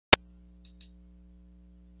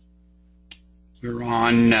We're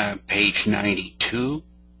on page 92,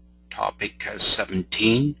 topic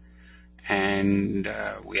 17, and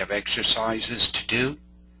we have exercises to do.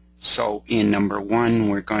 So in number 1,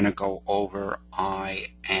 we're going to go over I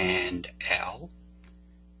and L.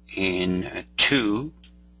 In 2,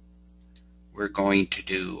 we're going to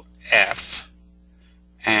do F.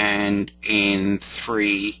 And in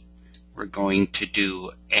 3, we're going to do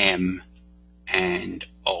M and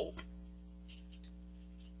O.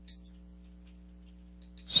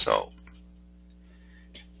 So,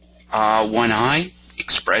 1I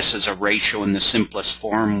expresses a ratio in the simplest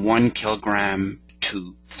form, 1 kilogram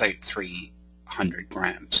to 300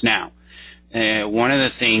 grams. Now, one of the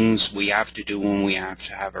things we have to do when we have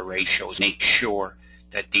to have a ratio is make sure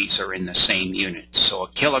that these are in the same units. So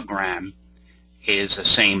a kilogram is the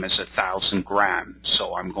same as 1,000 grams.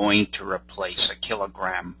 So I'm going to replace a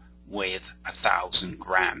kilogram with 1,000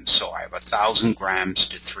 grams. So I have 1,000 grams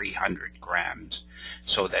to 300 grams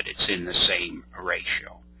so that it's in the same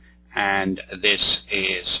ratio. And this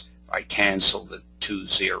is, if I cancel the 2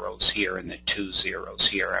 zeros here and the 2 zeros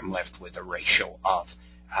here, I'm left with a ratio of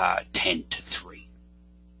 10 to 3.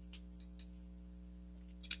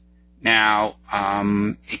 Now,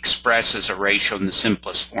 expresses a ratio in the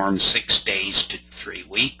simplest form, 6 days to 3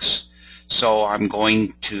 weeks. So I'm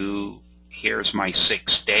going to, here's my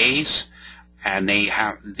 6 days, and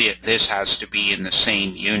this has to be in the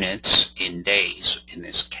same units in days in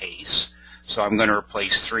this case. So I'm going to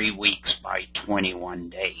replace 3 weeks by 21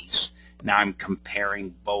 days. Now I'm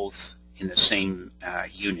comparing both in the same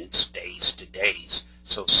units, days to days.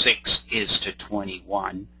 So 6 is to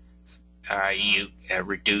 21.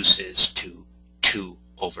 Reduces to 2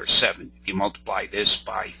 over 7. If you multiply this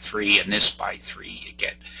by 3 and this by 3, you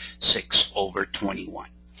get 6 over 21.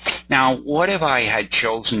 Now, what if I had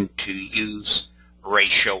chosen to use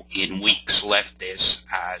ratio in weeks, left this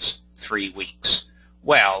as 3 weeks?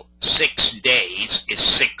 Well, 6 days is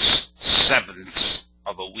 6/7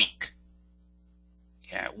 of a week.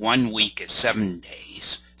 Yeah, 1 week is 7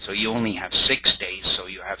 days, so you only have 6 days, so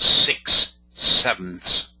you have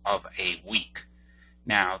 6/7 of a week.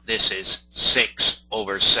 Now, this is 6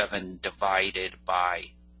 over 7 divided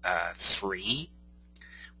by 3,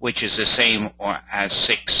 which is the same as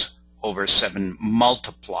 6 over 7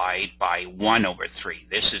 multiplied by 1 over 3.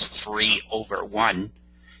 This is 3 over 1.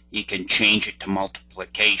 You can change it to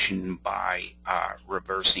multiplication by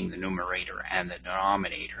reversing the numerator and the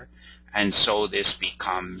denominator. And so this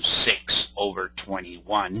becomes 6 over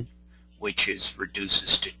 21, which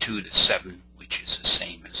reduces to 2 to 7, which is the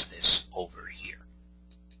same as this over here.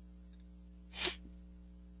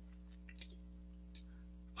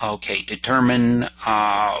 Okay, determine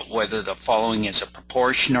whether the following is a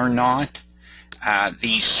proportion or not.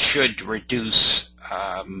 These should reduce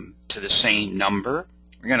to the same number.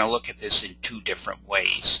 We're going to look at this in 2 different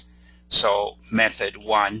ways. So method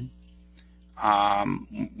 1,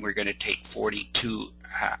 we're going to take 42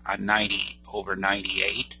 90 over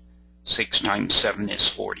 98. 6 times 7 is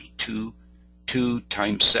 42. 2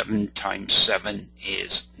 times 7 times 7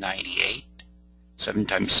 is 98. 7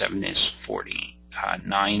 times 7 is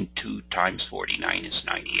 49. 2 times 49 is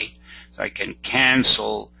 98. So I can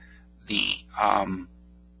cancel the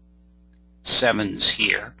 7's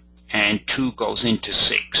here, and 2 goes into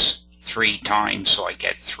 6 3 times, so I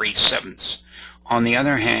get 3/7. On the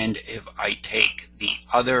other hand, if I take the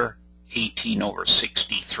other 18 over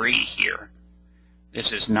 63 here,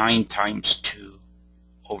 this is 9 times 2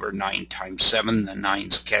 over 9 times 7. The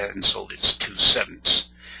 9's canceled, it's 2/7.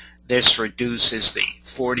 This reduces, the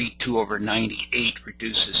 42 over 98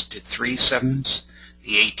 reduces to 3/7.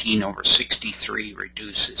 The 18 over 63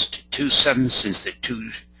 reduces to 2/7. Since the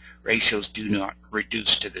 2 ratios do not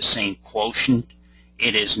reduce to the same quotient,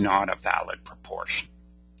 it is not a valid proportion.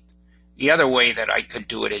 The other way that I could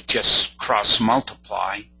do it is just cross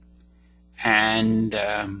multiply and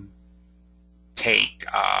take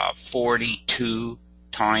 42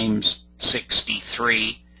 times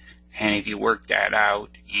 63, and if you work that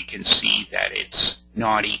out, you can see that it's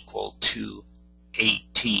not equal to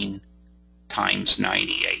 18 times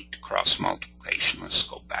 98. Cross multiplication, let's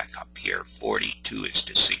go back up here. 42 is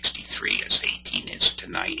to 63 as 18 is to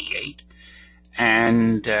 98.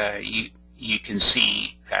 And you can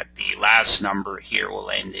see that the last number here will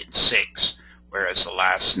end in 6, whereas the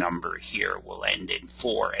last number here will end in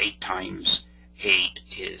 4. 8 times 8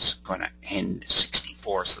 is going to end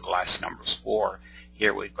 64, so the last number is 4.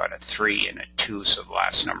 Here we've got a 3 and a 2, so the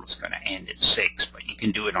last number is going to end in 6. But you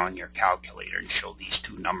can do it on your calculator and show these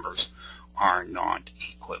two numbers are not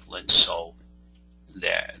equivalent, so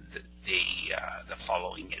the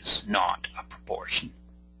following is not a proportion.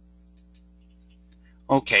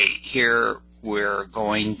 Okay, here we're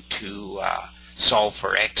going to solve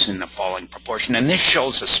for x in the following proportion. And this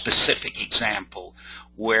shows a specific example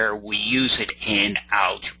where we use it in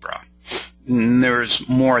algebra. There's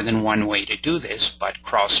more than one way to do this, but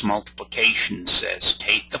cross multiplication says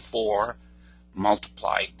take the 4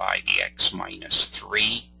 multiplied by the x minus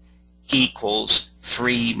 3 equals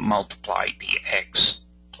 3 multiplied the x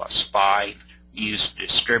plus 5. We use the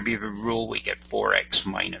distributive rule. We get 4x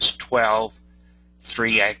minus 12,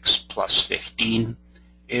 3x plus 15.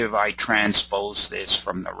 If I transpose this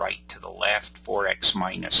from the right to the left, 4x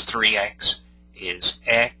minus 3x is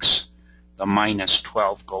x. The minus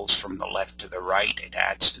 12 goes from the left to the right. It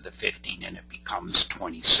adds to the 15 and it becomes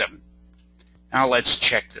 27. Now let's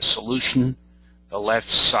check the solution. The left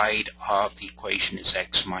side of the equation is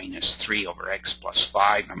x minus 3 over x plus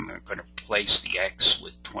 5. I'm going to replace the x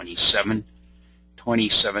with 27.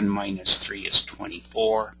 27 minus 3 is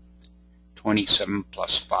 24. 27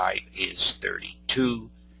 plus 5 is 32.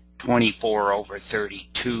 24 over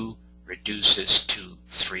 32 reduces to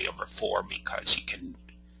 3 over 4 because you can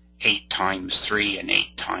 8 times 3 and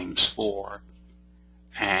 8 times 4.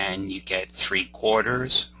 And you get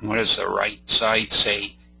 3/4. What does the right side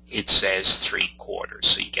say? It says 3/4.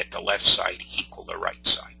 So you get the left side equal the right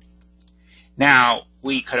side. Now,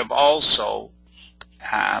 we could have also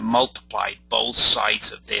multiplied both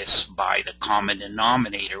sides of this by the common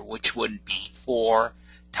denominator, which would be 4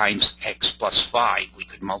 times x plus 5. We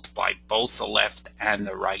could multiply both the left and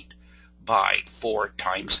the right by 4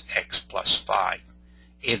 times x plus 5.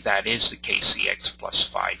 If that is the case, the x plus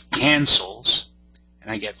 5 cancels,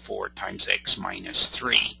 and I get 4 times x minus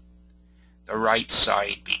 3. The right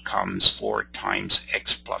side becomes 4 times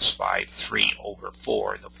x plus 5, 3 over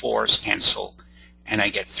 4. The 4's cancel, and I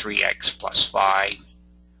get 3x plus 5.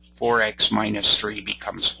 4x minus 3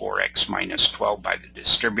 becomes 4x minus 12 by the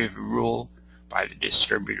distributive rule. By the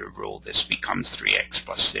distributive rule, this becomes 3x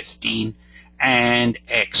plus 15, and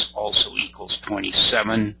x also equals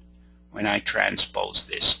 27. When I transpose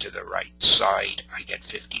this to the right side, I get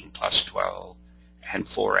 15 plus 12, and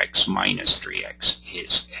 4x minus 3x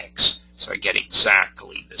is x. So I get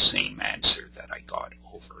exactly the same answer that I got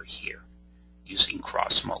over here using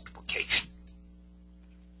cross multiplication.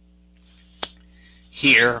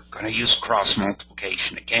 Here, I'm going to use cross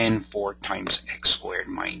multiplication again. 4 times x squared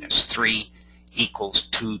minus 3 equals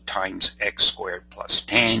 2 times x squared plus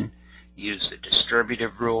 10. Use the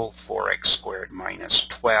distributive rule. 4x squared minus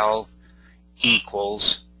 12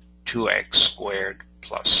 equals 2x squared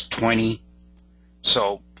plus 20.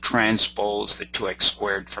 So transpose the 2x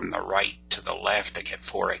squared from the right to the left. I get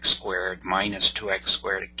 4x squared minus 2x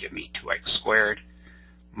squared. It gives me 2x squared.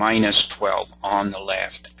 Minus 12 on the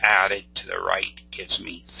left added to the right gives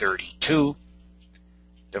me 32.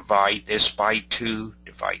 Divide this by 2,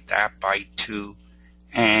 divide that by 2,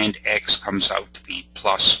 and x comes out to be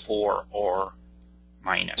plus 4 or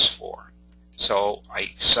minus 4. So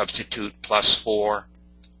I substitute plus 4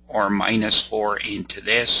 or minus 4 into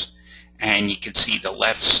this, and you can see the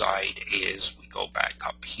left side is, we go back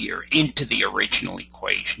up here into the original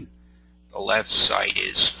equation. The left side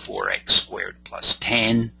is 4x squared plus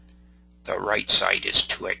 10. The right side is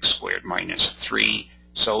 2x squared minus 3.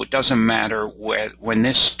 So it doesn't matter when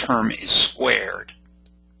this term is squared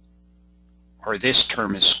or this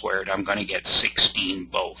term is squared, I'm going to get 16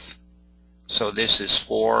 both. So this is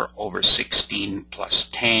 4 over 16 plus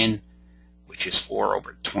 10, which is 4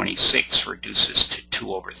 over 26, reduces to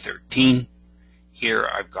 2 over 13. Here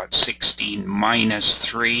I've got 16 minus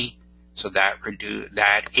 3. So that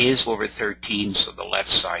is over 13, so the left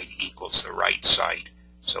side equals the right side.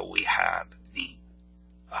 So we have the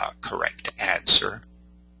correct answer.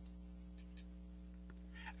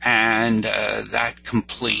 And that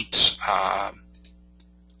completes